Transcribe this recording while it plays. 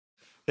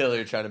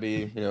Hillary trying to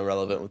be,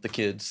 relevant with the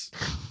kids.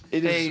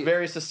 It is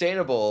very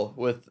sustainable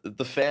with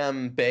the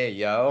fam bay,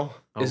 yo.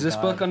 Is this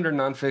book under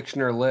nonfiction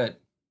or lit?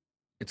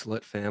 It's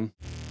lit, fam.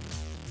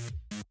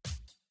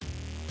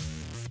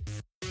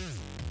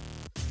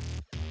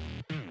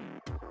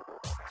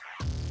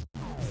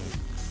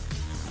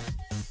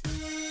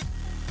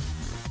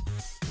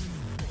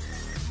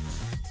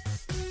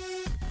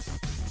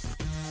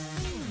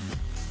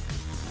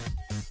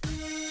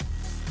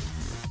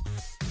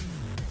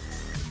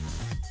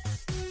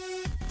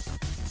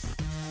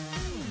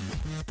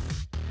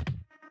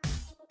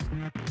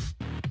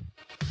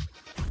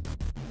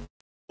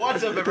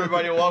 What's up,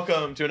 everybody?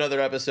 Welcome to another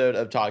episode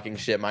of Talking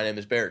Shit. My name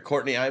is Barrett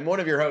Courtney. I'm one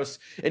of your hosts,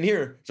 and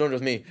here, joined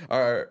with me,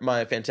 are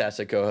my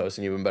fantastic co-hosts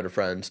and even better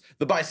friends,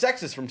 the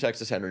bisexist from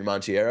Texas, Henry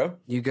Montiero.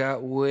 You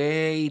got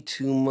way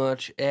too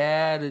much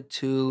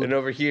attitude. And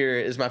over here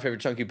is my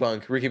favorite chunky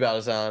punk, Ricky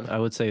Balazan. I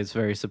would say it's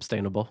very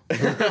sustainable.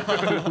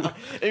 And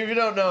if you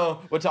don't know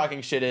what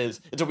Talking Shit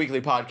is, it's a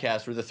weekly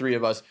podcast where the three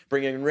of us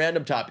bring in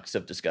random topics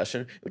of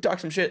discussion. We talk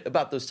some shit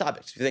about those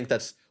topics. If you think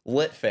that's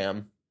lit,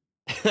 fam,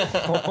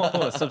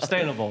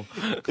 sustainable.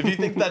 If you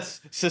think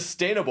that's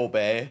sustainable,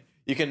 Bay,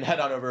 you can head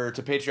on over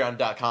to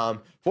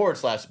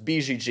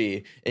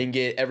patreon.com/BGG and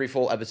get every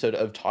full episode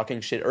of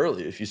Talking Shit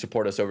early if you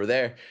support us over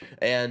there.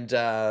 And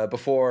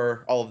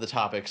before all of the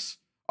topics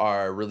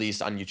are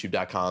released on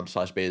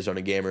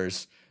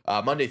youtube.com/BetaZonaGamers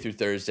Monday through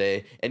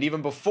Thursday. And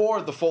even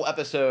before the full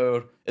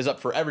episode is up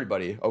for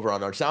everybody over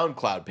on our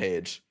SoundCloud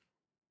page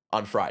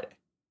on Friday.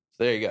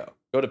 So there you go.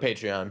 Go to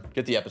Patreon,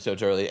 get the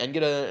episodes early, and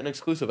get an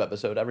exclusive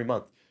episode every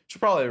month. Should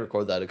probably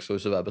record that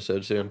exclusive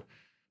episode soon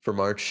for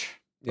March.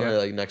 Yeah, probably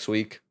like next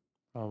week.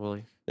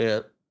 Probably. Yeah.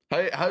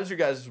 How's your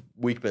guys'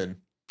 week been?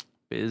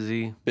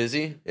 Busy.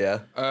 Busy? Yeah.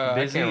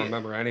 Busy. I can't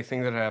remember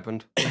anything that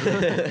happened.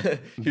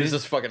 He was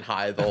just fucking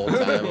high the whole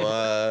time.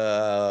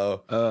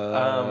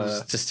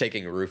 Just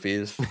taking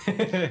roofies.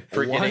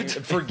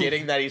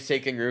 Forgetting that he's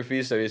taking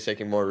roofies, so he's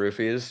taking more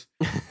roofies.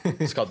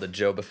 It's called the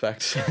Job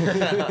effect.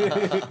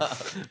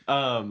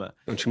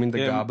 Don't you mean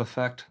the Gob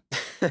effect?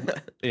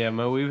 Yeah,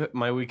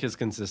 my week has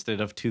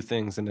consisted of two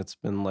things, and it's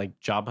been like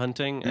job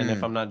hunting, and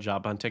if I'm not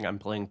job hunting, I'm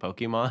playing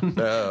Pokemon.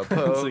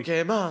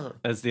 Pokemon.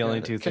 That's the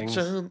only two things.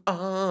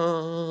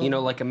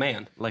 Like a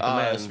man. Like a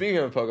man. Speaking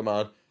of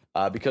Pokemon,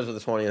 because of the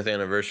 20th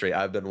anniversary,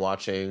 I've been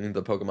watching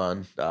the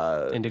Pokemon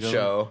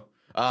show.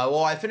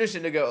 I finished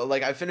Indigo.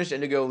 I finished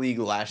Indigo League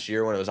last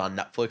year when it was on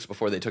Netflix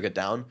before they took it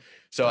down.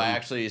 So I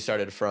actually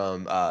started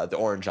from the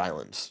Orange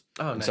Islands.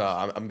 Oh, nice. So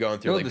I'm going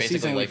through the basically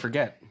season we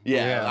forget.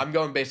 Yeah, I'm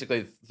going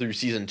basically through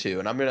season 2,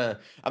 and I'm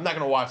not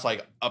gonna watch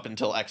up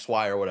until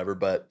XY or whatever,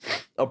 but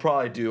I'll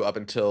probably do up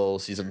until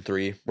season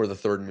 3 where the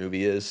third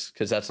movie is,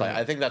 because that's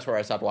I think that's where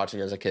I stopped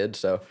watching as a kid.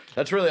 So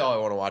that's really all I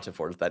want to watch it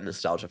for, is that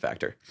nostalgia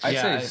factor.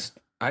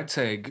 I'd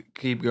say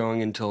keep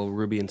going until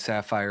Ruby and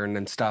Sapphire, and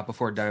then stop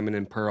before Diamond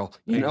and Pearl.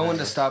 You know when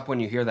to stop when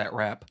you hear that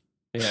rap.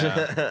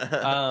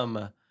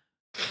 Yeah.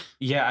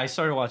 Yeah, I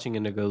started watching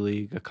Indigo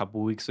League a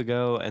couple weeks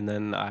ago, and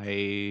then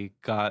I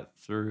got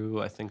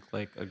through, I think,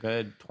 a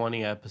good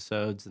 20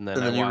 episodes, and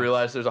then you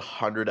realize there's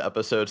 100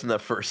 episodes in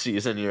that first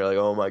season, and you're like,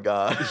 oh my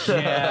god.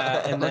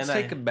 Yeah, and Let's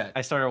take a bet.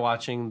 I started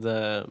watching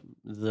the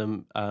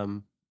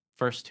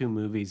first 2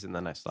 movies, and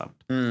then I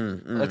stopped.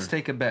 Let's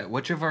take a bet.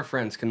 Which of our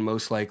friends can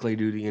most likely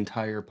do the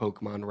entire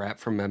Pokemon rap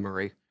from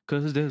memory?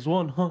 Cause there's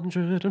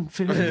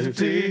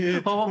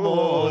 150 or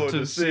more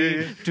to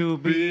see. To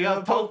be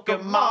a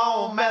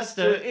Pokemon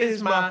master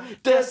is my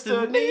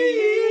destiny.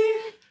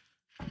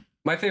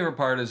 My favorite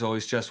part is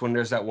always just when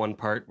there's that one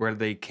part where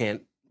they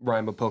can't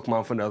rhyme a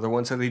Pokemon for another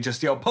one, so they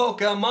just yell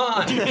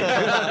Pokemon.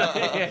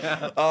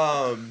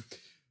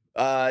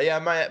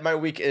 My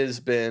week has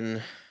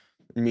been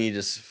me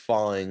just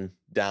falling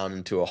down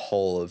into a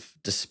hole of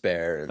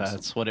despair. And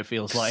that's what it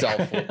feels like.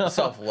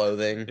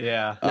 Self-loathing.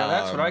 Yeah. Now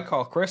that's what I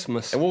call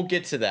Christmas. And we'll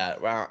get to that.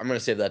 Well, I'm going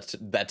to save that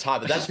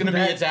topic. That's going to be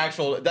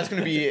that's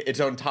going to be its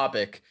own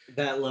topic.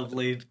 That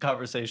lovely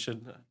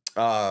conversation.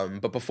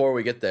 But before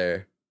we get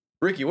there,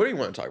 Ricky, what do you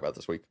want to talk about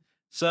this week?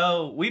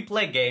 So we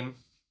play game.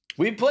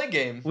 We play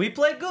game. We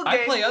play good game.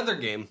 I play other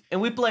game.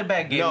 And we play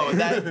bad game. No,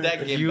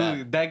 that game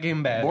bad. That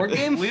game bad. Board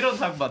game? We don't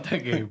talk about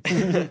that game.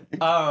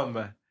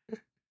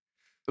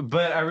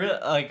 But I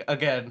really,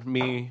 again,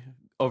 me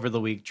over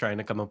the week trying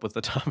to come up with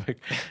a topic.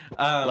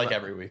 Like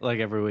every week. To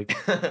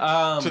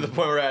the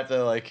point where I have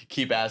to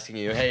keep asking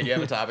you, hey, do you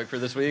have a topic for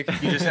this week?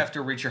 You just have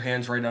to reach your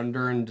hands right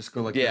under and just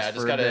go this. Yeah, I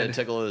just got to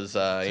tickle his, his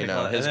and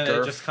then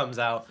girth. it just comes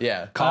out.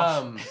 Yeah.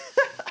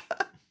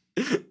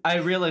 I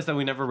realized that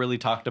we never really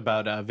talked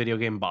about video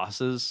game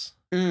bosses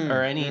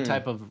or any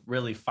type of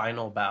really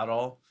final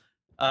battle.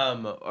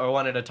 I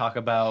wanted to talk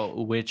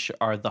about which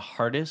are the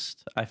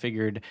hardest. I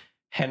figured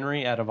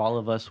Henry, out of all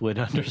of us, would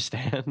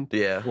understand.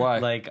 Yeah.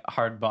 Why?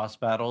 Hard boss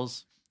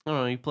battles. I don't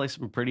know, you play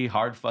some pretty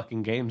hard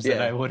fucking games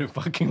that I wouldn't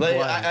fucking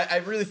play. I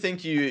really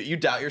think you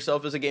doubt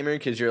yourself as a gamer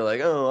because you're like,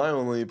 oh, I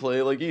only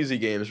play easy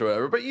games or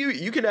whatever. But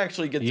you can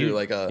actually get through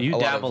a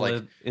dabble lot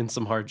of in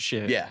some hard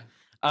shit. Yeah.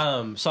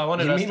 So I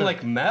wanted You mean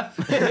like meth?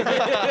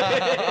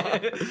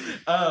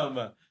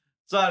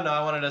 So I don't know.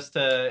 I wanted us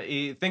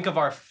to think of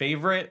our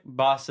favorite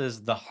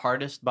bosses, the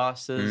hardest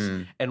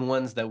bosses, and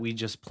ones that we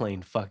just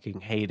plain fucking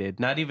hated.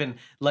 Not even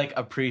like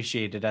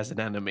appreciated as an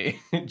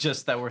enemy,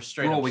 just that were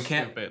straight up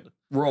stupid.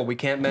 We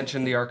can't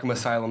mention the Arkham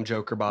Asylum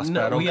Joker boss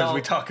battle because we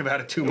talk about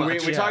it too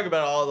much. We talk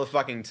about it all the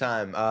fucking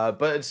time.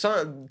 But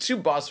two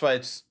boss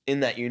fights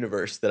in that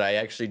universe that I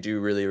actually do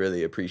really,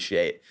 really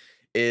appreciate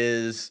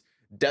is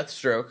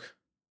Deathstroke,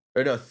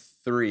 or no,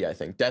 3, I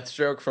think.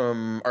 Deathstroke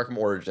from Arkham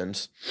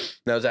Origins.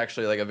 That was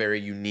actually like a very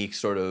unique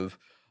sort of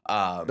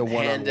the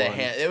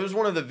hand-to-hand. It was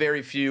one of the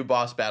very few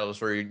boss battles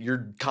where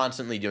you're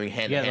constantly doing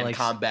hand-to-hand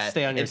combat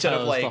stay on your instead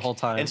toes of like the whole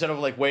time. Instead of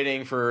like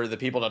waiting for the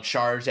people to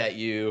charge at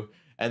you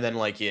and then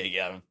like you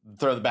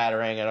throw the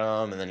batarang at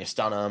them and then you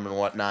stun them and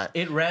whatnot.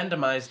 It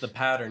randomized the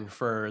pattern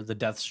for the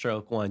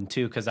Deathstroke one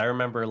too, because I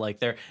remember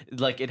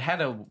it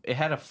had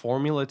a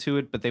formula to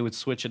it, but they would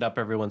switch it up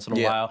every once in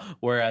a while.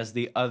 Whereas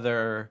the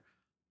other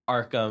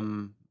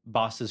Arkham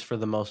bosses, for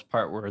the most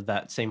part, were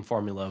that same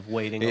formula of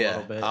waiting a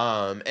little bit.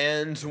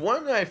 And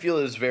one that I feel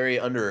is very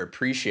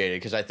underappreciated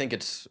because I think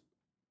it's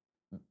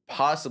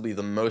possibly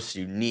the most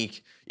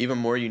unique, even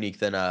more unique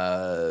than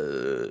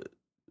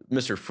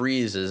Mr.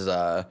 Freeze's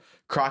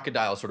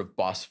crocodile sort of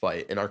boss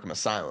fight in Arkham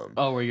Asylum.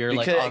 Oh, where you're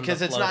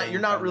because it's not,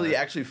 you're not really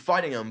actually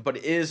fighting him, but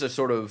it is a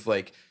sort of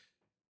like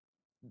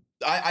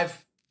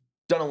I've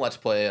done a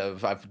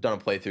I've done a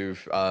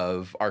playthrough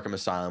of Arkham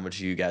Asylum, which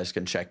you guys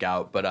can check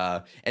out.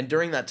 But and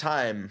during that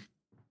time,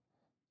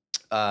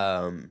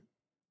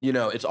 you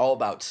know, it's all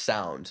about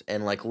sound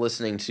and like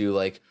listening to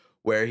like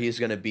where he's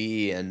gonna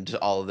be and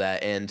all of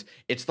that. And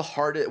it's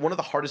one of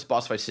the hardest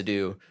boss fights to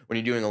do when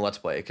you're doing a Let's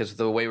Play, because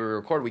the way we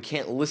record, we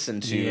can't listen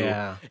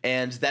to.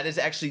 And that is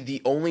actually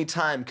the only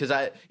time, because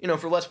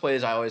for Let's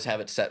Plays, I always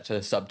have it set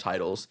to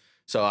subtitles,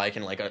 so I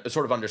can like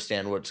sort of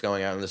understand what's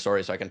going on in the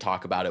story, so I can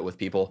talk about it with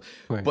people.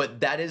 Right. But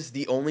that is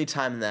the only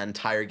time in that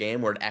entire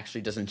game where it actually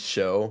doesn't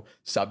show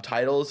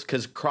subtitles,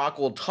 because Croc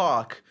will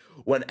talk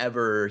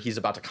whenever he's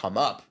about to come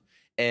up,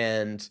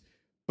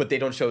 but they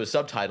don't show his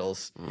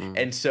subtitles.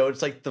 And so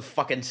it's like the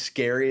fucking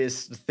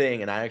scariest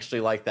thing, and I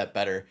actually like that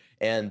better.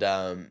 And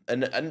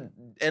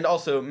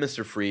also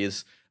Mr.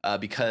 Freeze,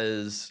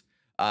 because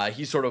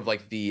he's sort of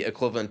like the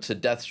equivalent to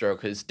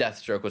Deathstroke, because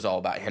Deathstroke was all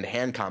about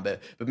hand-to-hand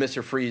combat, but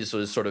Mr. Freeze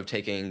was sort of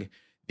taking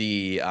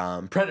the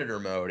Predator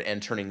mode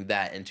and turning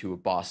that into a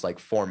boss-like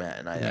format,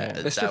 and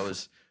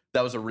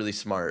that was a really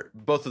smart.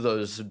 Both of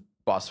those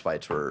boss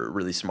fights were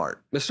really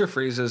smart. Mr.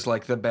 Freeze is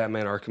like the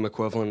Batman Arkham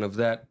equivalent of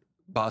that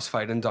boss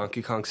fight in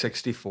Donkey Kong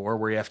 64,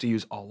 where you have to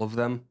use all of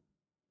them,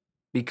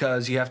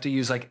 because you have to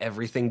use like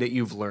everything that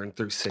you've learned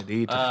through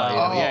City to fight.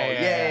 Oh,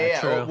 yeah.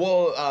 True.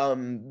 Well,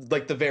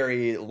 like the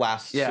very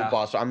last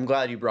boss. I'm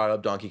glad you brought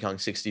up Donkey Kong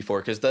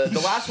 64, because the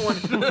last one.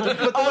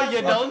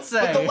 Don't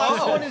say. But the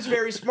last one is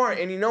very smart,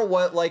 and you know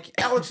what? Like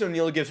Alex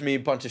O'Neill gives me a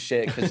bunch of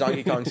shit because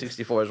Donkey Kong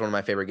 64 is one of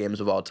my favorite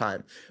games of all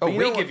time. But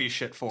we give you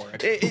shit for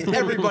it.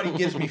 Everybody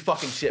gives me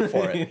fucking shit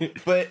for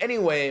it. But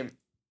anyway,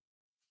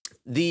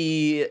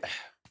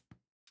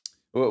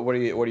 what are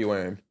you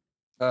wearing?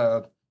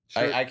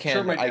 I can't.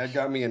 Sure, my dad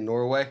got me in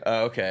Norway.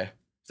 Oh, okay.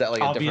 Is that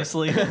like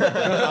obviously? A different...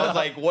 I was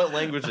like, what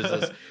language is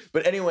this?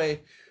 But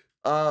anyway,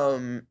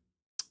 Donkey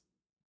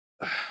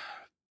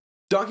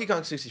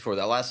Kong 64,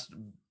 that last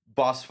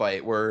boss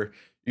fight where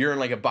you're in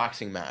like a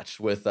boxing match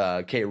with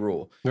K.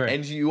 Rool,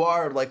 and you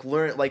are like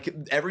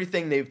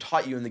everything they've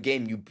taught you in the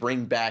game, you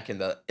bring back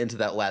into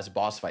that last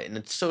boss fight, and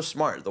it's so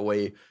smart the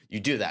way you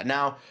do that.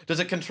 Now, does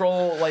it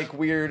control like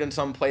weird in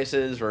some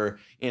places, or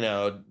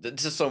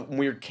it's just some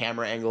weird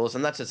camera angles,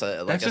 and that's just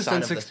that's just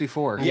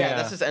N64.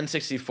 That's just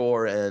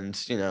N64,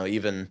 and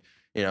even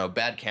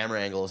bad camera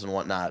angles and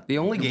whatnot. The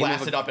only game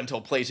lasted up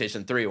until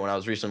PlayStation 3 when I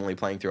was recently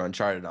playing through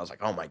Uncharted, and I was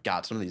like, oh my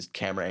god, some of these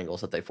camera angles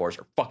that they force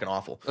are fucking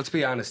awful. Let's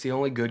be honest, the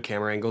only good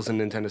camera angles in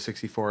Nintendo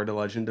 64 are the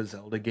Legend of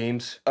Zelda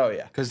games. Oh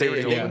yeah, because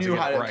they knew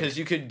how to, because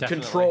you could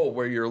control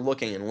where you're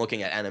looking and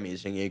looking at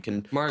enemies, and you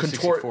can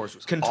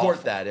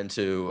contort that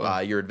into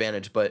your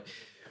advantage. But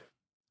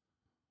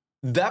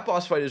that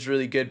boss fight is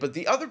really good, but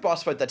the other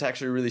boss fight that's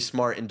actually really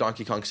smart in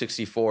Donkey Kong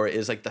 64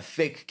 is like the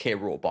fake K.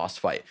 Rool boss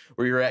fight,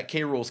 where you're at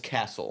K. Rool's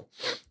castle,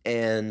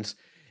 and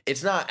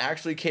it's not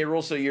actually K.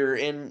 Rool, so you're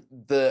in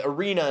the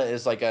arena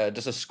is like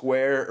just a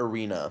square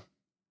arena,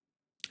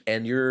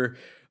 and you're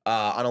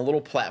on a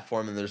little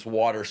platform, and there's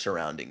water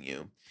surrounding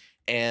you,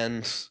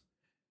 and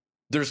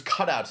there's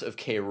cutouts of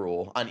K.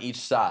 Rool on each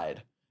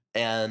side,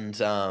 and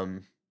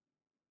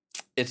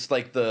it's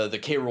like the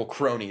K. Rool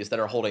cronies that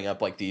are holding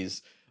up like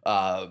these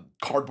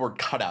cardboard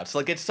cutouts.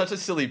 Like, it's such a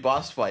silly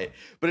boss fight,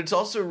 but it's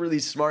also really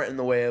smart in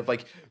the way of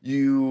like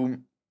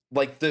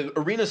the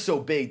arena's so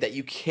big that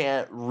you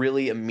can't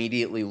really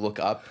immediately look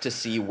up to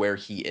see where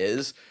he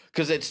is,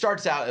 because it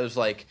starts out as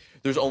like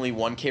there's only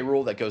one K.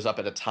 Rool that goes up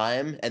at a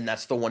time, and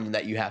that's the one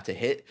that you have to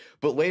hit.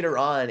 But later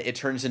on, it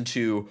turns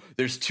into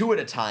there's two at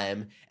a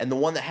time, and the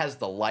one that has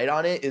the light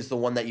on it is the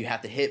one that you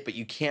have to hit, but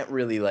you can't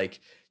really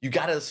you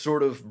gotta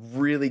sort of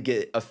really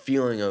get a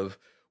feeling of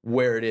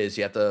where it is.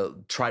 You have to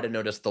try to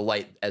notice the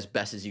light as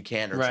best as you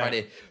can, or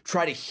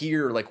try to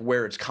hear like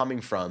where it's coming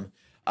from.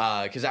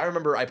 Because I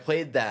remember I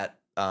played that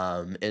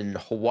in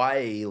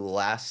Hawaii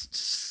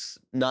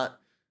not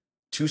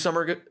 2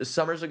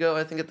 summers ago,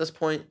 I think at this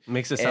point.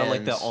 Makes it sound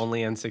like the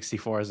only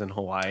N64 is in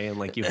Hawaii and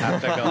like you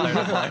have to go there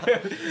to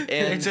play.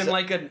 And it's in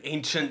like an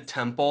ancient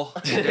temple.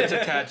 It's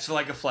attached to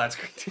like a flat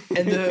screen.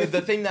 And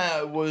the thing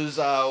that was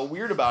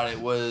weird about it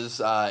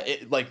was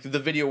like the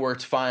video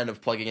worked fine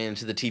of plugging it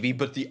into the TV,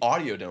 but the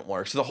audio didn't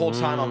work. So the whole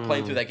time I'm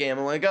playing through that game,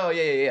 I'm like, oh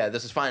yeah,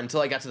 this is fine. Until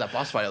I got to that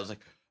boss fight, I was like,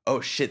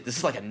 oh shit, this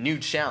is like a new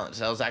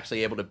challenge. I was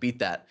actually able to beat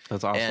that.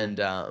 That's awesome. And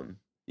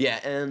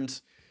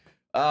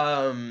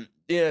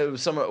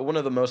one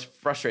of the most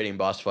frustrating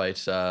boss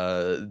fights. 2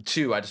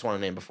 I just want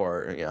to name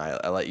before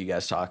I let you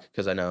guys talk,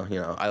 because I know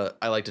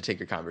I like to take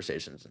your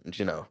conversations and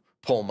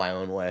pull my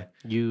own way.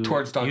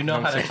 Towards Donkey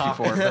Kong how to talk.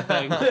 64. The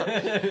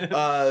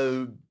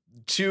thing.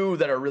 2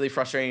 that are really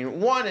frustrating.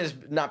 One is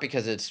not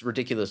because it's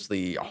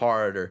ridiculously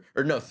hard,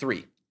 or no,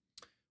 3.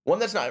 One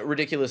that's not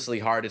ridiculously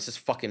hard, it's just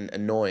fucking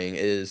annoying,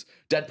 is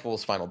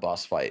Deadpool's final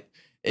boss fight.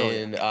 Where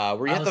you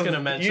have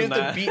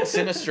to beat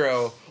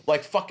Sinestro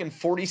like fucking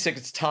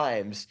 46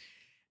 times.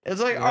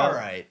 It's like, all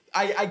right,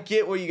 I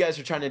get what you guys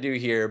are trying to do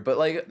here, but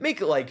like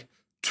make it like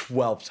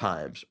 12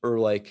 times or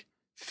like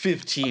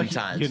 15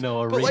 times. A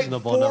but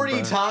reasonable like 40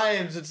 number.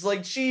 times, it's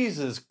like,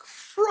 Jesus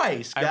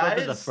Christ, guys. I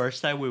remember the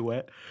first time we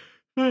went.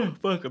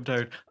 Fuck, I'm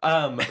tired.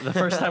 The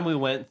first time we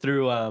went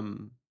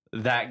through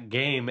that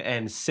game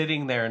and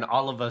sitting there and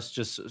all of us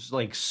just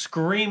like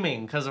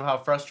screaming because of how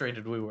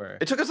frustrated we were.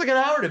 It took us like an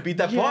hour to beat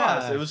that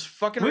boss. It was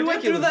fucking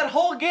ridiculous. We went through that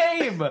whole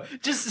game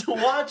just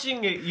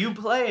watching you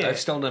play it. I've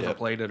still never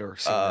played it or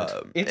seen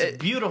it. It's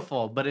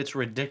beautiful, but it's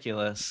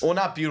ridiculous. Well,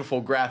 not beautiful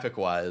graphic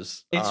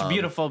wise. It's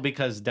beautiful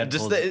because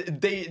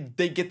Deadpool.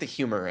 They get the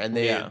humor, and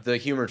the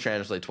humor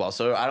translates well.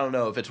 So I don't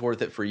know if it's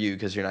worth it for you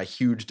because you're not a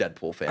huge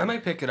Deadpool fan. I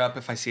might pick it up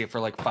if I see it for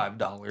like $5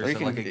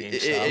 at like a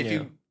GameStop. If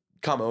you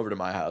come over to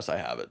my house, I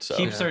have it. So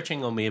keep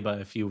searching Amoeba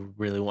if you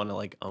really want to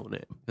like own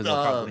it, because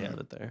I'll probably have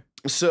it there.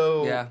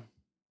 So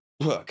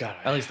oh God,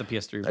 at least the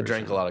PS3 version. I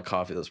drank a lot of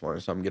coffee this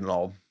morning, so I'm getting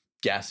all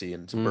gassy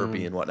and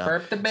burpy and whatnot.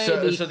 Burp the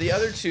baby. So the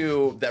other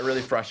 2 that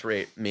really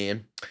frustrate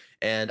me,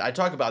 and I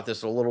talk about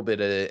this a little bit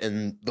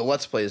in the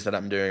Let's Plays that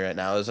I'm doing right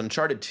now, is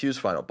Uncharted 2's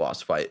final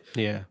boss fight.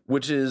 Yeah,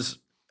 which is,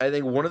 I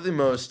think, one of the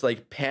most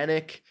like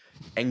panic,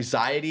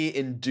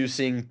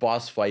 anxiety-inducing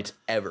boss fights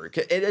ever.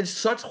 It's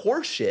such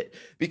horseshit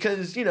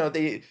because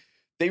they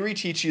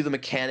reteach you the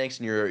mechanics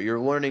and you're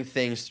learning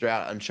things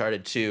throughout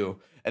Uncharted 2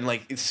 and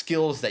like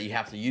skills that you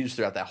have to use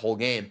throughout that whole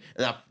game.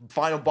 And that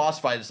final boss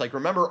fight is like,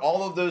 remember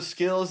all of those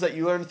skills that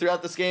you learned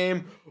throughout this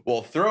game?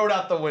 Well, throw it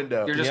out the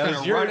window. You're just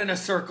gonna run in a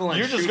circle and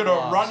you're just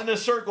gonna run in a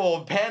circle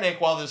and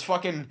panic while this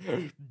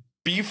fucking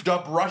beefed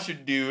up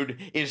Russian dude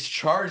is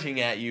charging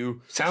at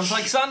you. Sounds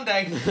like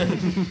Sunday.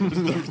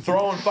 They're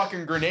throwing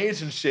fucking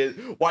grenades and shit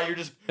while you're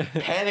just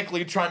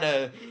panically trying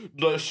to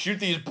shoot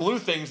these blue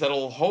things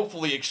that'll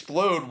hopefully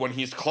explode when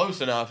he's close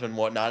enough and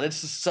whatnot.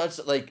 It's just such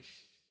like,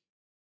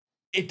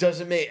 it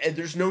doesn't make,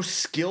 there's no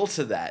skill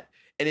to that.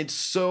 And it's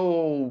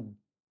so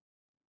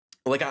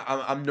like,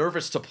 I'm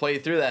nervous to play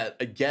through that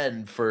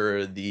again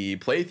for the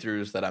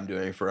playthroughs that I'm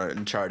doing for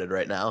Uncharted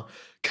right now.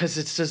 'Cause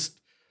it's just,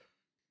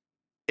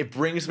 it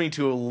brings me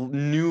to a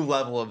new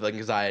level of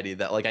anxiety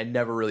that like I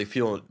never really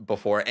feel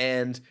before,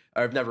 or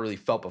I've never really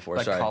felt before.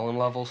 Like sorry. Colin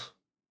levels.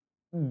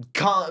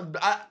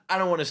 I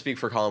don't want to speak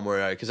for Colin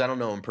Moriarty because I don't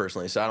know him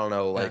personally, so I don't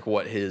know like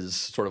what his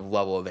sort of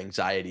level of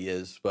anxiety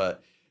is.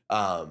 But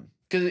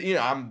because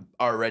I'm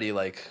already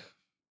like,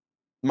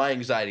 my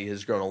anxiety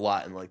has grown a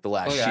lot in like the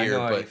last year. I know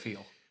but how you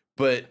feel.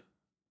 But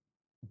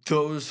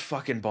those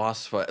fucking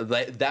boss fight,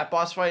 that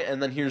boss fight,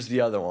 and then here's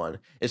the other one.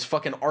 It's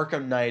fucking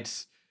Arkham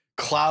Knight's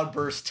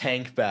Cloudburst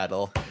tank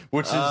battle,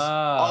 which is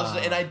also,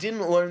 and I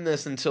didn't learn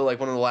this until like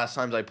one of the last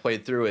times I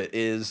played through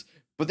it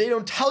but they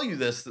don't tell you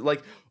this,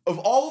 like, of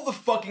all of the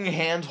fucking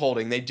hand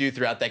holding they do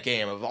throughout that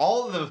game, of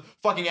all of the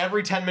fucking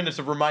every 10 minutes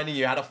of reminding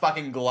you how to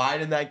fucking glide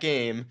in that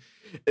game,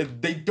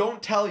 they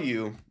don't tell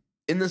you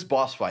in this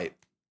boss fight.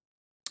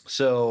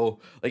 So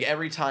like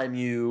every time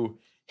you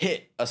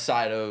hit a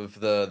side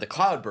of the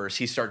Cloudburst,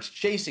 he starts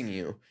chasing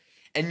you,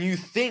 and you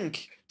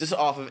think just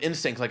off of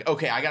instinct, like,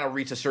 okay, I gotta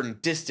reach a certain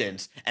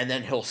distance and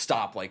then he'll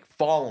stop like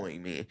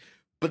following me.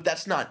 But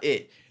that's not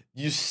it.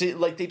 You see,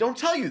 like, they don't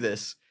tell you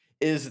this,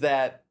 is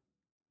that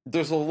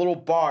there's a little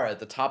bar at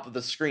the top of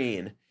the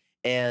screen,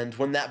 and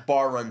when that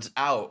bar runs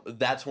out,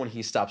 that's when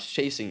he stops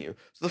chasing you.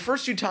 So the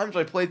first few times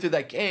I played through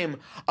that game,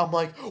 I'm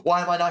like,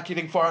 why am I not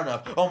getting far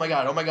enough? Oh my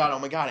god, oh my god, oh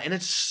my god. And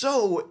it's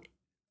so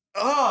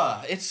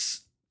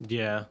it's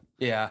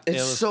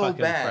it's so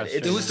bad.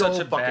 It was so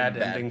such a bad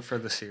bad ending for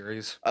the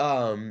series.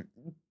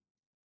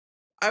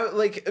 I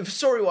like,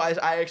 story wise,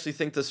 I actually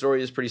think the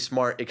story is pretty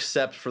smart,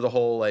 except for the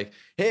whole like,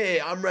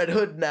 hey, I'm Red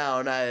Hood now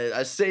and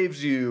I saved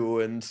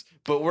you,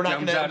 but we're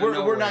not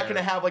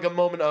gonna have like a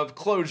moment of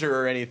closure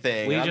or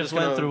anything. We just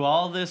went through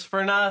all this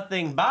for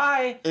nothing.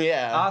 Bye.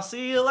 Yeah. I'll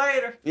see you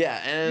later. Yeah,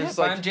 and it's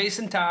like, I'm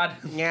Jason Todd.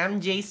 Yeah, I'm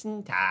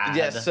Jason Todd.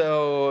 Yeah,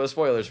 so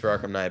spoilers for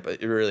Arkham Knight,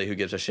 but really, who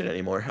gives a shit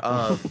anymore?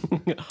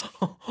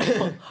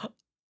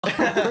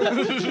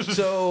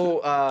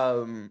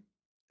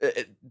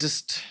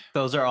 Just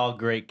Those are all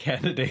great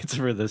candidates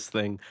for this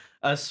thing,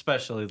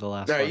 especially the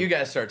last all right. one. You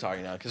guys start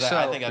talking now because So,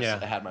 I think I've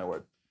yeah. had my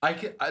word. I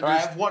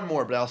have one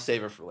more, but I'll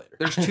save it for later.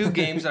 there's two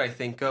games that I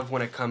think of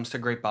when it comes to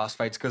great boss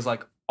fights because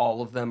like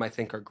all of them I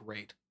think are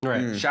great.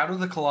 Right. Shadow of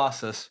the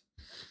Colossus,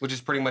 which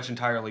is pretty much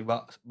entirely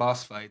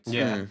boss fights.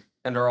 Yeah.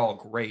 And are all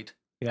great.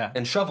 Yeah.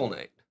 And Shovel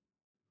Knight.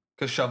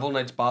 Because Shovel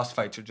Knight's boss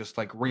fights are just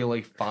like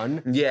really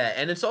fun. Yeah,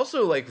 and it's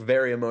also like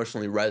very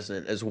emotionally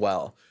resonant as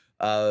well.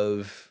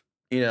 Of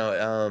Give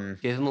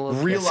him a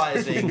little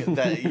realizing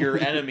that your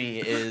enemy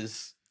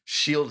is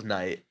Shield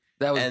Knight,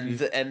 that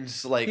was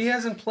and like he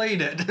hasn't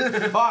played it.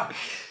 fuck.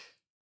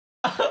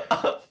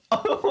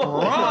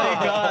 Oh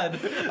my god.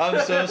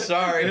 I'm so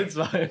sorry. It's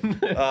fine.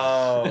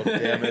 Oh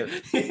damn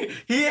it.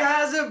 He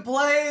hasn't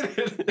played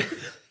it.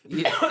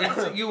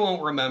 You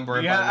won't remember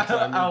it Yeah, by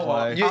the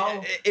time you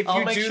play.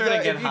 I'll make sure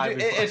to get high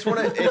before.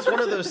 It's one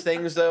of those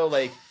things though.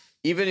 Like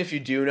even if you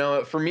do know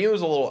it, for me it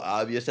was a little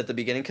obvious at the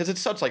beginning because it's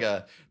such like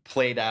a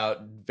played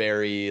out,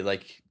 very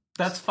like.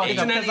 That's funny.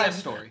 It's an because NES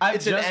story.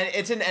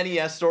 It's an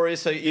NES story,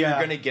 so you're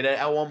gonna get it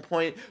at one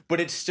point. But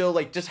it's still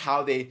like just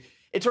how they.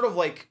 It's sort of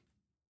like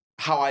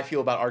how I feel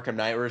about Arkham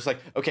Knight, where it's like,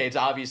 okay, it's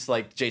obvious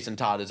like Jason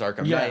Todd is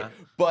Arkham Knight,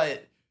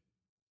 but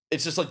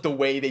it's just like the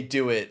way they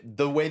do it,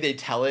 the way they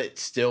tell it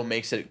still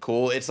makes it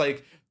cool. It's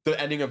like the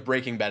ending of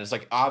Breaking Bad. It's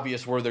like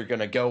obvious where they're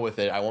gonna go with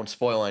it. I won't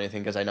spoil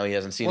anything because I know he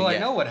hasn't seen it yet. I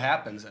know what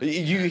happens.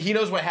 He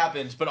knows what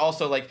happens, but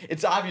also like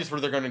it's obvious where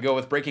they're gonna go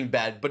with Breaking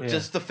Bad. But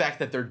just the fact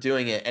that they're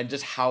doing it and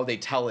just how they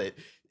tell it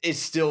is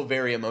still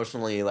very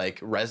emotionally like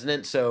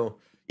resonant. So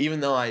even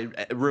though I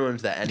ruined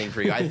that ending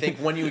for you, I think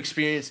when you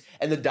experience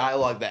and the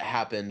dialogue that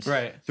happens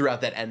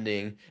throughout that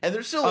ending, and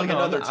there's still like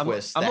another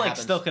twist. I'm that like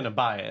happens. still gonna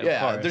buy it. Yeah,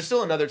 of course. there's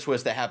still another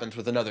twist that happens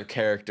with another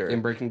character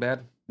in Breaking Bad.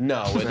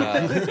 No,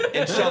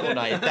 in Shovel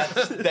Knight,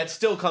 that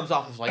still comes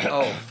off as like,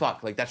 oh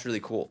fuck, like that's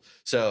really cool.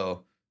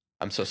 So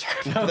I'm so sorry.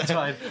 No, it's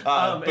fine.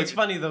 But it's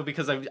funny though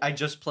because I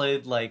just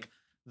played like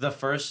the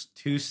first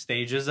 2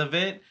 stages of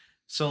it,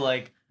 so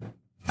like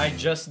I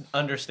just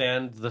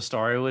understand the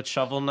story with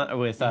Shovel Knight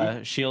with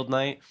Shield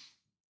Knight,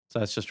 so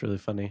that's just really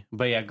funny.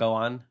 But yeah, go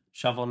on.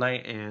 Shovel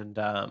Knight and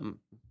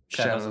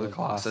Shadow of the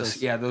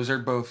Colossus. Yeah, those are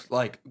both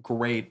like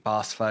great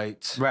boss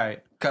fights.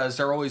 Right. Because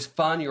they're always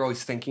fun. You're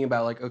always thinking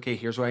about like, okay,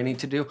 here's what I need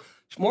to do.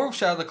 It's more of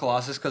Shadow of the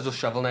Colossus because with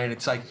Shovel Knight,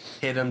 it's like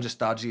hit him, just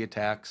dodge the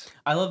attacks.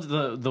 I love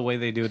the way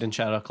they do it in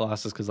Shadow of the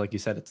Colossus because, like you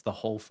said, it's the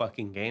whole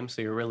fucking game.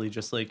 So you're really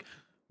just like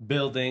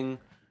building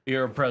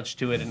your approach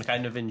to it and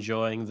kind of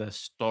enjoying the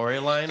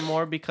storyline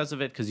more because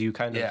of it because you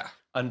kind of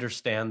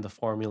understand the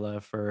formula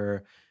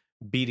for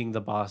beating the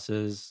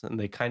bosses and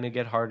they kind of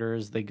get harder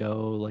as they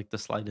go, like the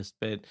slightest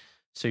bit.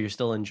 So you're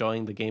still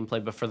enjoying the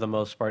gameplay, but for the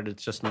most part,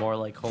 it's just more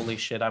like, holy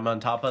shit, I'm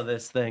on top of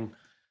this thing.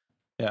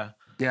 Yeah.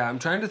 Yeah, I'm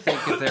trying to think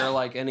if there are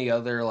like any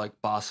other like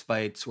boss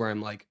fights where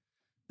I'm like,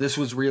 this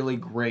was really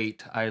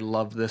great. I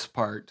love this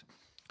part.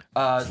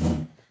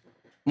 One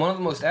of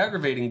the most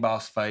aggravating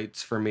boss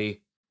fights for me,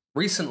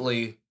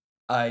 recently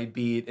I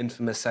beat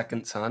Infamous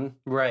Second Son.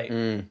 Right.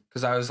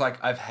 Because I was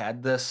like, I've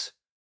had this.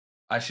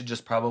 I should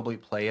just probably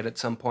play it at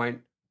some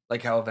point.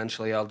 Like how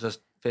eventually I'll just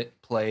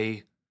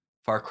play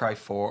Far Cry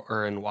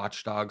 4 and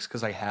Watch Dogs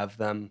because I have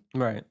them.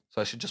 Right.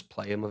 So I should just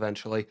play them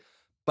eventually.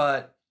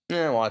 But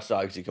Watch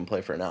Dogs you can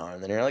play for an hour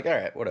and then you're like, all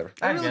right, whatever.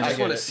 I really just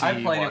want to see. I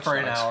played Watch it for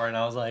an Dogs. hour and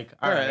I was like,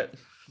 all right.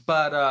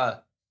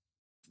 But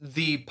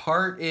the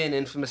part in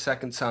Infamous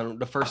Second Son,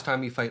 the first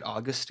time you fight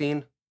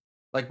Augustine,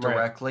 like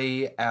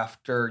directly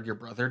after your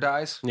brother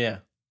dies. Yeah.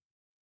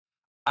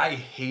 I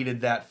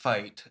hated that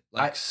fight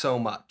like so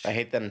much. I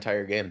hate that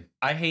entire game.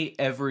 I hate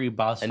every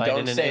boss fight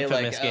in an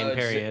Infamous game,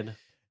 period.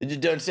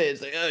 Don't say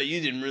it's like, oh,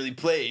 you didn't really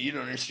play it. You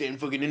don't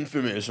understand fucking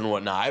Infamous and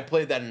whatnot. I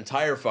played that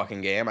entire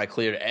fucking game. I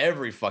cleared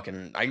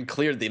I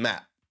cleared the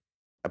map.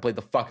 I played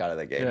the fuck out of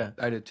that game. Yeah,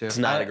 I did too. It's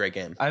not a great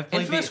game. I've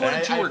played Infamous 1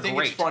 and 2 I were think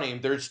great. it's funny.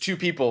 There's two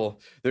people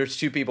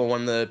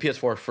when the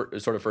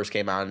PS4 sort of first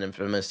came out and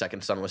Infamous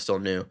Second Son was still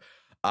new.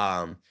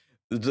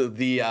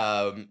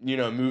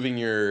 Moving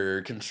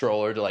your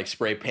controller to like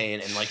spray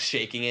paint and like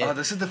shaking it. Oh,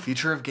 this is the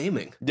future of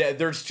gaming. Yeah,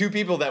 there's two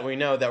people that we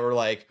know that were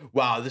like,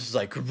 wow, this is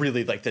like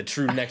really like the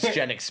true next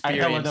gen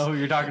experience. I don't know who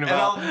you're talking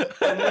about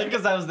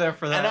because I was there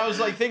for that. And I was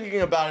like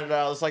thinking about it. And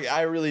I was like,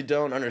 I really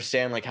don't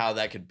understand like how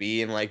that could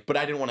be, and like, but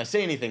I didn't want to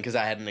say anything because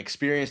I hadn't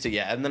experienced it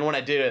yet. And then when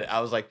I did it, I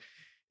was like,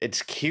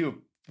 it's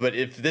cute. But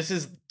if this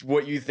is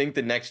what you think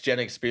the next gen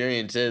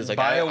experience is, like,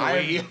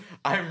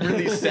 I'm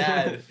really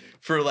sad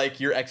for like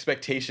your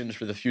expectations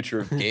for the future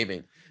of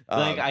gaming.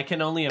 Like I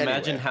can only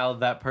imagine how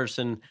that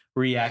person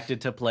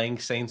reacted to playing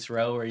Saints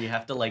Row, where you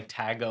have to like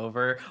tag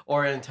over,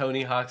 or in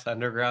Tony Hawk's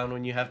Underground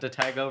when you have to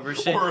tag over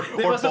shit. Or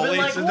must have been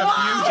like, in the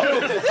 "Whoa,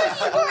 this is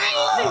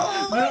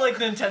crazy!" They're like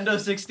Nintendo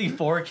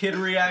 64 kid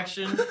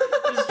reaction.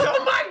 Just,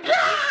 oh my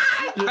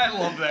god! I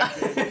love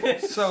that game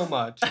so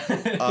much.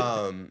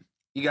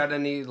 You got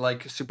any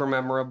like super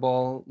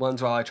memorable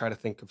ones while I try to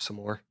think of some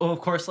more? Well,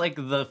 of course, like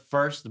the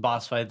first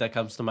boss fight that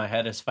comes to my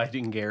head is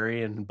fighting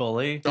Gary and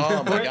Bully.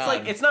 Oh my Where it's God.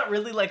 like it's not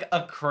really like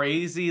a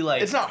crazy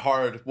like It's not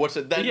hard.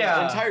 That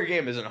Yeah. entire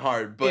game isn't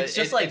hard, but it's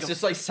just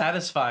like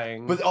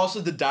satisfying. But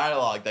also the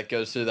dialogue that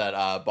goes through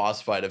that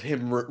boss fight of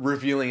him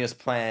revealing his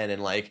plan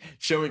and like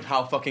showing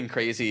how fucking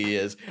crazy he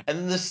is, and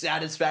then the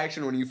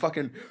satisfaction when you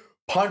fucking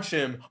punch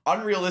him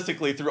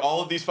unrealistically through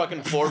all of these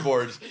fucking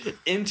floorboards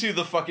into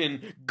the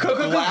fucking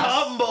glass,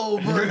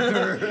 combo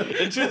breaker.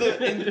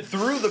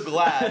 through the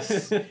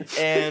glass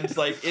and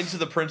like into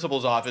the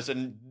principal's office,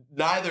 and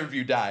neither of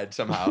you died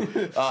somehow.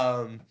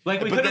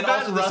 Like we but could then have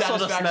gotten also the Russell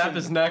to snap satisfaction-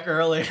 his neck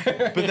earlier.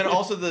 But then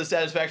also the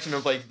satisfaction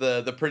of like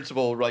the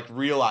principal like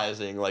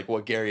realizing like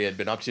what Gary had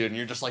been up to, and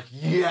you're just like,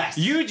 yes,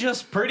 You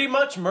just pretty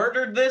much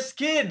murdered this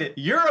kid.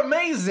 You're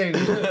amazing.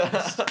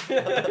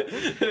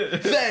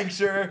 thanks,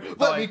 sir.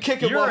 Let me kick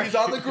him you're while a- he's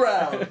on the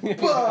ground.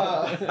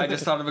 Bah! I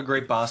just thought of a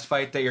great boss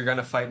fight that you're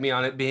gonna fight me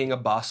on it being a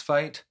boss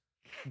fight,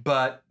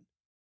 but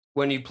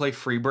when you play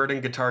Freebird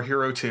in Guitar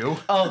Hero 2.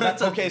 Oh,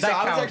 that's Okay, so that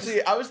I counts.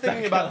 was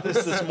thinking about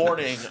this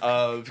morning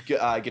of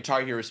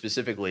Guitar Hero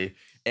specifically,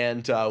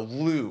 and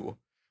Lou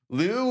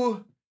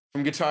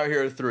from Guitar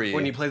Hero 3.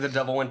 When you play The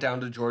Devil Went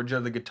Down to Georgia,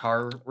 the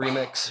guitar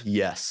remix.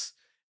 Yes.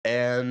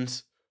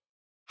 And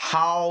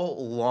how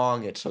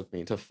long it took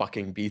me to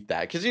fucking beat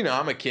that. Because, you know,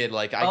 I'm a kid.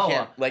 Like, I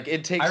can't. Like,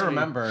 it takes I me-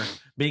 remember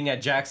being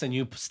at Jackson,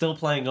 you still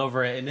playing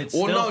over it, and it's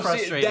still see,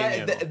 frustrating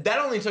you. that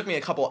only took me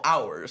a couple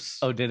hours.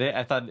 Oh, did it?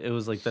 I thought it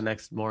was like the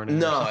next morning.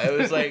 No, it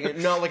was like,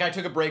 no, like I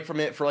took a break from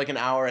it for like an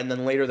hour, and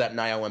then later that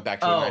night I went back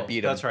to it and I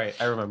beat him. That's right.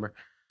 I remember.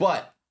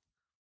 But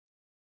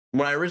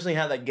when I originally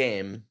had that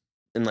game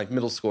in like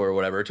middle school or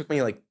whatever, it took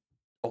me like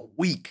a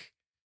week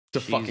to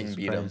fucking Jesus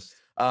beat him. Christ.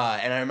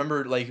 And I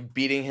remember like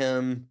beating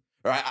him.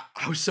 Or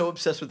I was so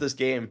obsessed with this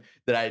game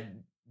that I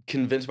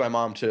convinced my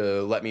mom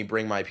to let me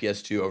bring my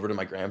PS2 over to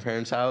my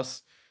grandparents'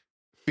 house.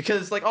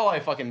 Because like all I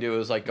fucking do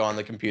is like go on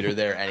the computer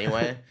there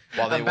anyway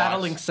while they I'm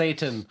battling watch.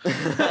 Satan.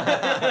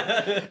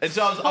 And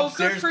so I was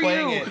upstairs for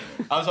playing you. it.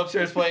 I was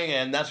upstairs playing it,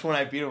 and that's when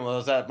I beat him. I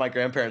was at my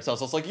grandparents'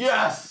 house. I was like,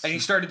 yes! And you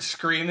started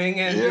screaming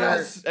and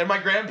Yes! And my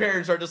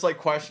grandparents are just like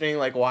questioning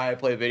like why I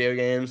play video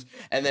games.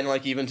 And then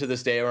like even to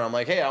this day where I'm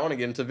like, hey, I want to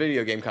get into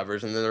video game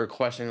covers. And then they're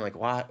questioning like,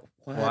 why?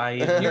 Why?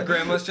 your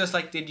grandma's just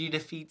like, did you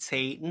defeat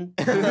Satan?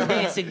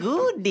 That's a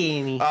good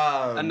Danny.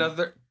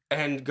 Another,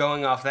 and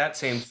going off that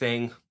same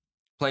thing,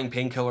 playing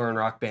Painkiller and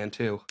Rock Band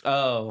 2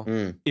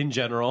 Oh, in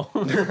general.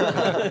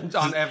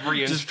 on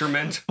every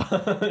instrument.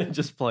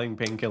 Just playing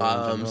Painkiller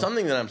in general.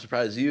 Something that I'm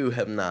surprised you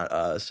have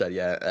not said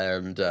yet,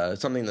 and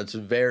something that's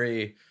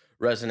very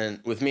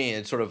resonant with me,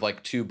 it's sort of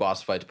like two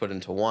boss fights put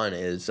into one,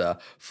 is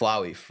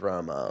Flowey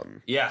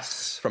from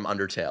Yes,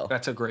 Undertale.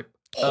 that's a great.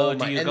 Oh,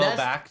 my- do you and go that's-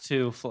 back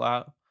to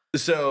Flout?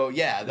 So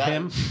yeah, that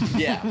Him?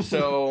 yeah.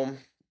 So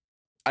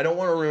I don't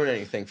want to ruin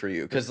anything for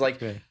you because like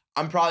Okay.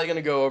 I'm probably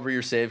gonna go over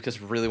your save because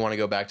I really want to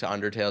go back to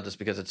Undertale just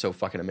because it's so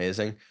fucking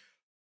amazing.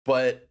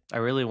 But I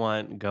really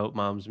want Goat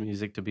Mom's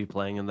music to be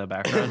playing in the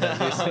background as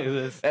you say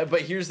this.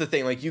 but here's the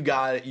thing: like you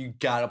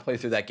gotta play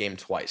through that game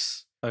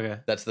twice. Okay.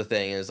 That's the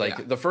thing is like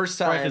Yeah. the first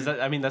Right, time. because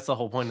I mean that's the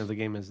whole point of the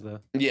game is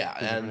the Yeah, the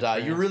and different you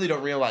experience. really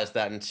don't realize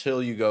that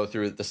until you go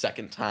through it the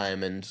second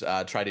time and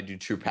try to do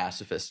True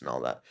Pacifist and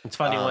all that. It's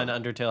funny when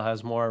Undertale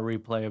has more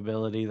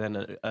replayability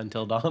than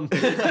Until Dawn.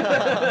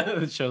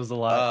 It shows a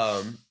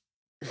lot.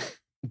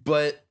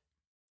 But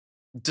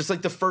just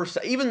like the first,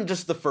 even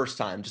just the first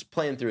time, just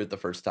playing through it the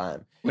first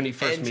time, When you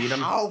first and meet him.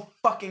 how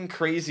fucking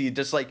crazy!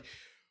 Just like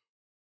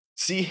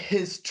see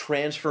his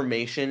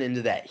transformation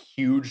into that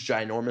huge,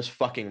 ginormous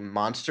fucking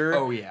monster.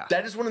 Oh yeah,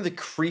 That is one of the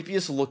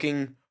creepiest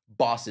looking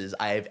bosses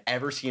I have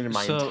ever seen in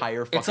my So,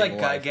 entire fucking it's like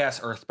Guy life. Gas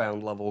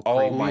Earthbound level. Oh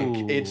creepy. my!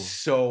 Ooh. It's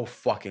so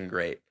fucking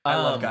great. I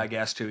love Um, Guy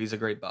Gas too. He's a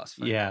great boss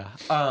fight. Yeah.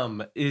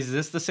 Is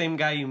this the same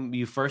guy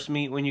you first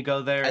meet when you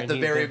go there? At and the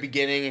he's very the-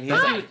 beginning, and he's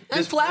That like, dude-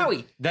 this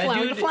Flowey. That Flowey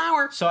dude, the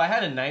flower. So I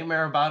had a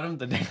nightmare about him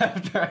the day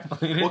after I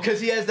played it. Well, because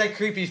he has that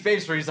creepy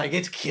face where he's like,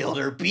 "It's killed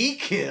or be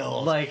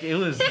killed." Like it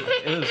was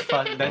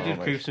fun. That Oh dude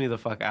my creeps me the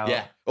fuck out.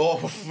 yeah.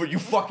 Oh, you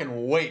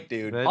fucking wait,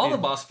 dude. That All the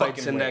dude- boss fights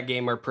fucking in wait. that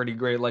game are pretty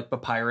great. Like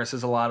Papyrus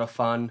is a lot of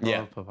fun. I Yeah.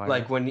 love papaya.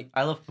 Like when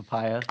I love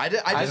papaya. I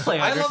just play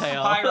I love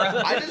Undertale.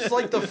 Papyrus.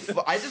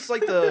 I just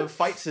like the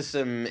fight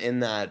system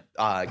in that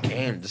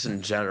game, just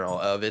in general.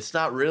 Of it's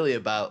not really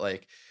about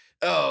like,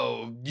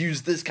 oh,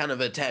 use this kind of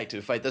attack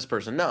to fight this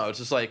person. No, it's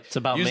just like It's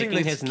about using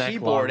making this his neck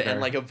keyboard longer. and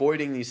like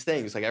avoiding these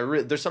things. Like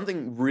there's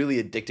something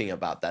really addicting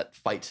about that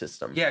fight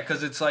system. Yeah,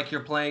 because it's like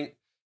you're playing.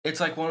 It's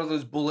like one of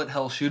those bullet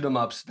hell shoot 'em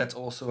ups that's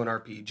also an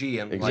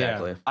RPG. And like,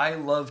 Exactly. I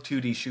love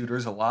 2D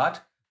shooters a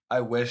lot. I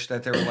wish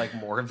that there were like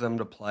more of them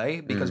to play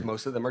because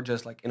most of them are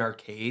just like in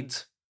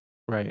arcades.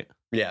 Right.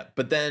 Yeah,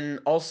 but then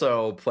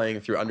also playing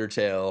through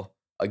Undertale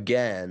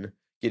again,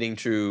 getting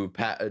true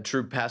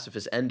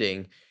pacifist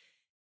ending,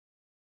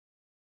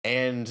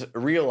 and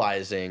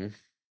realizing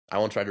I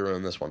won't try to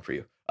ruin this one for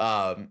you.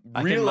 muff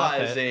it.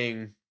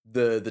 Realizing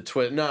the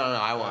twist. No,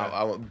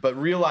 I won't. But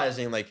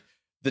realizing like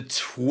the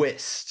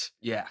twist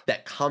Yeah.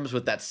 that comes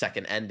with that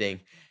second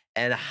ending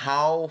and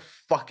how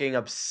fucking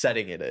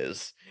upsetting it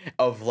is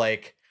of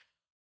like,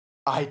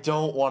 I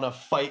don't want to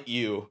fight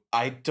you.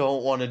 I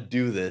don't want to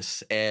do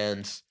this.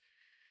 And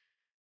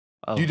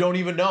you don't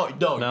even know.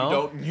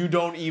 No, you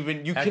don't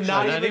even, you Actually,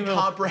 cannot even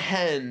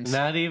comprehend.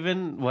 Not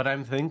even what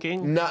I'm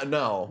thinking?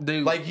 No.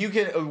 Dude. Like you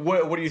can,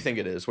 what do you think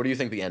it is? What do you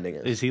think the ending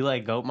is? Is he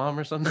like Goat Mom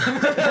or something?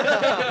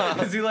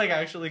 Is he like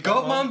actually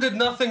Goat Mom did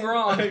nothing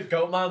wrong.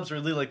 Goat Mom's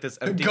really like this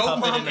empty Goat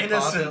puppet Mom in a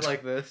closet innocent.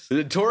 like this.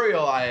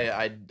 Toriel,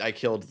 I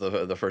killed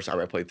the first time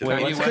I played through.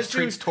 Kanye it. West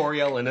treats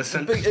Toriel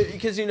innocent.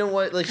 Because you know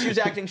what? Like she was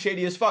acting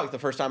shady as fuck the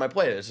first time I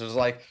played it. So it was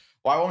like,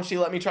 why won't she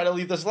let me try to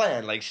leave this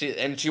land? Like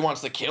she wants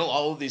to kill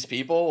all of these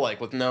people,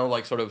 like with no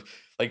like sort of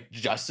like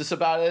justice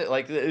about it.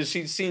 Like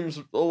she seems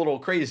a little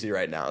crazy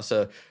right now.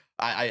 So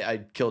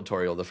I killed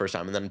Toriel the first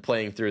time, and then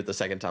playing through it the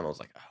second time, I was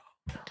like, oh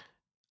no.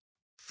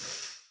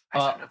 I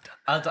shouldn't have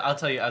done that.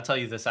 I'll tell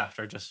you this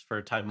after, just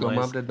for time. Goat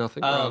Mom did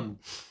nothing wrong.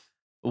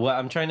 Well,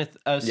 I'm trying to.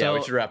 Yeah,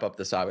 we should wrap up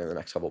this hobby in the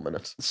next couple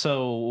minutes.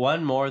 So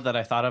one more that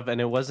I thought of,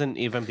 and it wasn't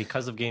even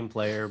because of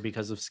gameplay or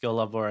because of skill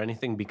level or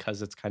anything,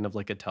 because it's kind of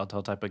like a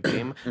Telltale type of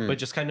game, but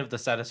just kind of the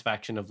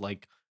satisfaction of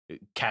like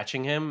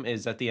catching him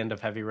is at the end of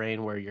Heavy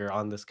Rain, where you're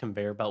on this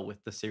conveyor belt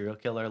with the serial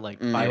killer, like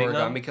fighting The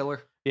them. Origami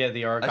Killer? Yeah,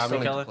 the I still Origami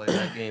need Killer. to play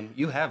that game.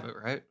 You have it,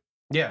 right?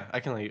 Yeah,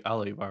 I'll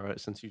let you borrow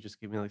it since you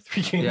just gave me like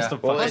 3 games Yeah. to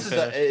Well, play.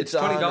 It's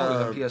 $20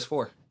 on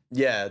PS4.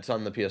 Yeah, it's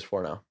on the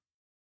PS4 now.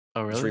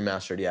 Oh, really? It's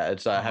remastered. Yeah,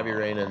 it's Heavy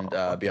Rain and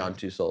Beyond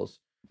Two Souls.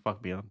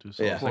 Fuck Beyond Two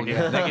Souls. Yeah.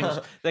 Yeah.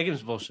 That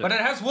game's bullshit. But it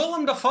has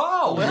Willem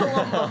Dafoe.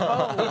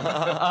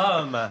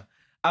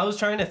 I was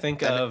trying to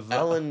think of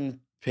Ellen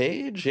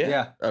Page. Yeah.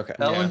 Yeah. Okay.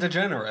 Ellen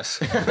DeGeneres.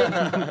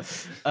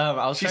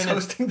 She's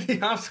hosting the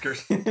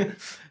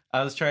Oscars.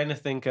 I was trying to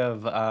think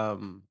of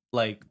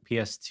like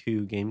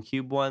PS2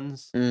 GameCube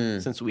ones,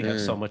 since we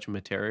have so much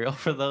material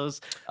for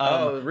those.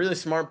 Really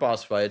smart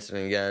boss fights. And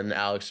again,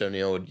 Alex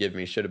O'Neill would give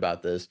me shit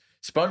about this.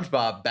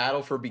 SpongeBob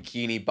Battle for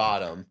Bikini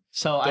Bottom.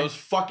 So those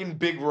fucking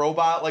big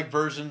robot like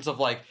versions of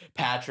like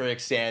Patrick,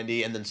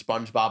 Sandy, and then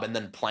SpongeBob, and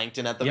then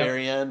Plankton at the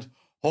very end.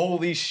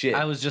 Holy shit!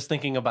 I was just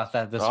thinking about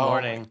that this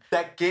morning.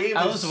 That game.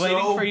 I was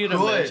waiting for you to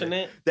mention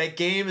it. That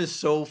game is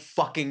so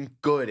fucking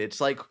good. It's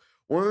like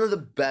one of the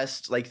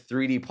best like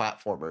 3D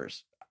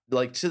platformers,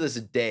 like to this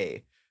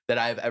day, that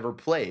I've ever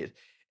played.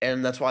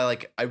 And that's why,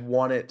 like, I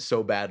want it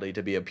so badly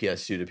to be a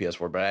PS2 to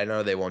PS4, but I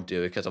know they won't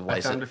do it because of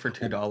license. I found it for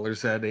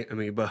 $2 at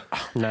Amoeba.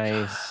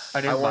 Nice.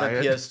 I want a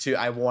PS2.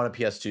 I want a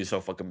PS2 so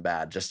fucking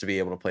bad just to be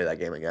able to play that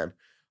game again.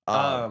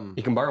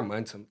 You can borrow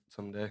mine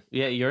someday.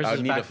 Yeah, yours. I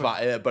would need to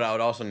find, but I would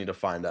also need to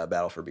find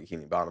Battle for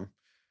Bikini Bottom.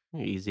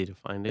 Easy to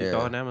find it. Go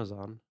on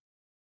Amazon.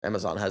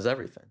 Amazon has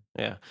everything.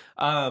 Yeah.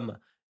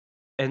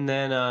 And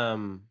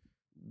then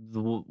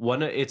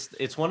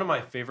it's one of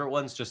my favorite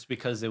ones just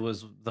because it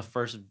was the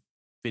first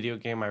video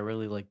game I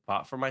really like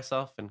bought for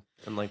myself and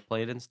like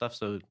played and stuff,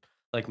 so it,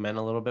 like meant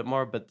a little bit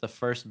more. But the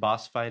first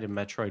boss fight in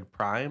Metroid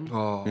Prime,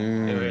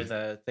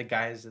 where the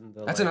guys in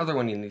the that's another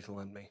one you need to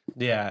lend me.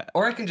 Yeah,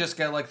 or I can just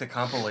get like the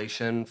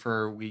compilation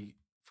for Wii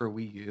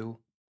U.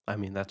 I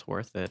mean, that's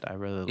worth it. I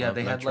really love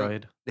they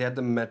Metroid. They had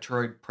the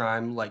Metroid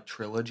Prime like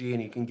trilogy,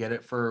 and you can get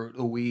it for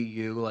the Wii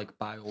U, like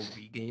buy old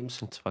Wii games.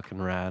 It's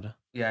fucking rad.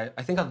 Yeah,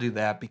 I think I'll do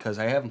that because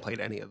I haven't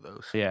played any of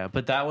those. Yeah,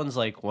 but that one's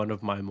like one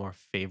of my more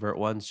favorite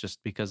ones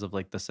just because of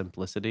like the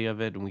simplicity of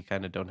it, and we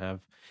kind of don't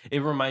have.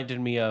 It reminded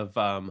me of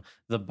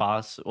the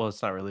boss. Well,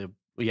 it's not really.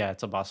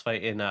 It's a boss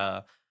fight in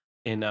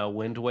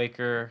Wind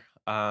Waker.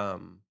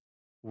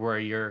 Where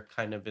you're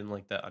kind of in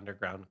like the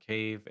underground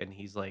cave and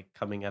he's like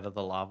coming out of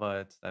the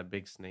lava. It's that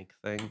big snake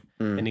thing.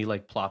 And he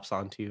like plops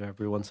onto you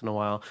every once in a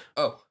while.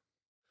 Oh,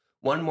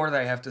 one more that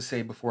I have to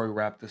say before we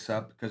wrap this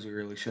up, because we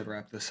really should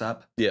wrap this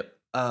up. Yep.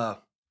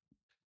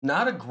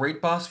 Not a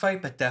great boss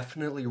fight, but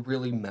definitely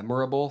really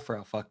memorable for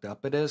how fucked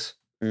up it is.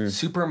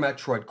 Super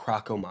Metroid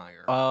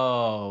Crocomire.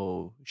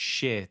 Oh,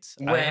 shit.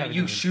 When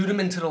you shoot him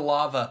into the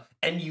lava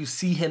and you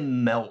see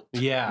him melt.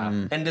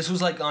 Yeah. And this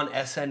was like on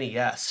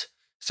SNES.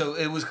 So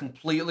it was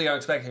completely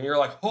unexpected. And you're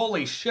like,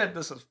 holy shit,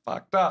 this is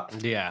fucked up.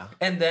 Yeah.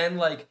 And then,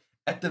 like,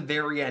 at the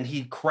very end,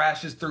 he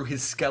crashes through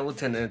his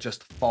skeleton and it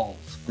just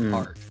falls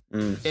apart.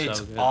 It's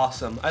so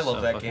awesome. I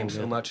love that game good.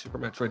 so much. Super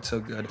Metroid's so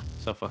good.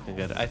 So fucking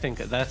good. I think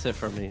that's it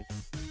for me.